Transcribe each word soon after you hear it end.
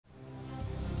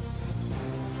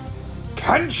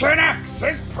KenshinX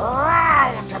is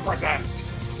proud to present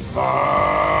the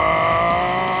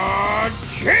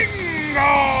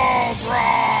Jingle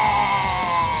Brawl,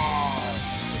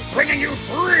 bringing you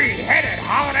three-headed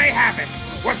holiday havoc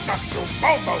with the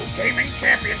Sumomo Gaming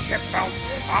Championship belt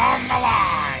on the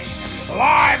line.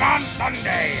 Live on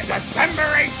Sunday, December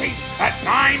 18th at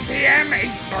 9 p.m.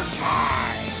 Eastern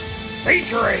Time.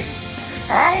 Featuring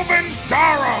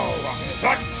elvensorrow,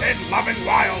 the Sid-loving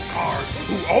wildcard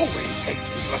who always takes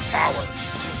Teamless Tower.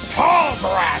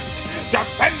 Tallgrant,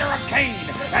 defender of Kmain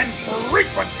and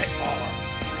frequent pitfaller.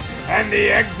 And the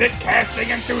exit-casting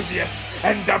enthusiast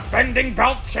and defending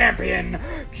belt champion,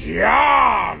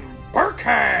 Jonbirckhead.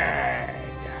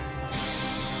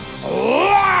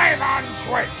 Live on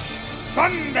Twitch,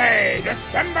 Sunday,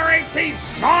 December 18th,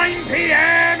 9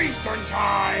 p.m. Eastern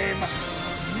Time.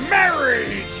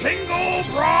 Merry Jingle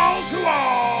Brawl to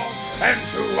all, and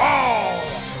to all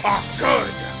a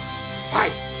good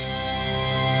fight.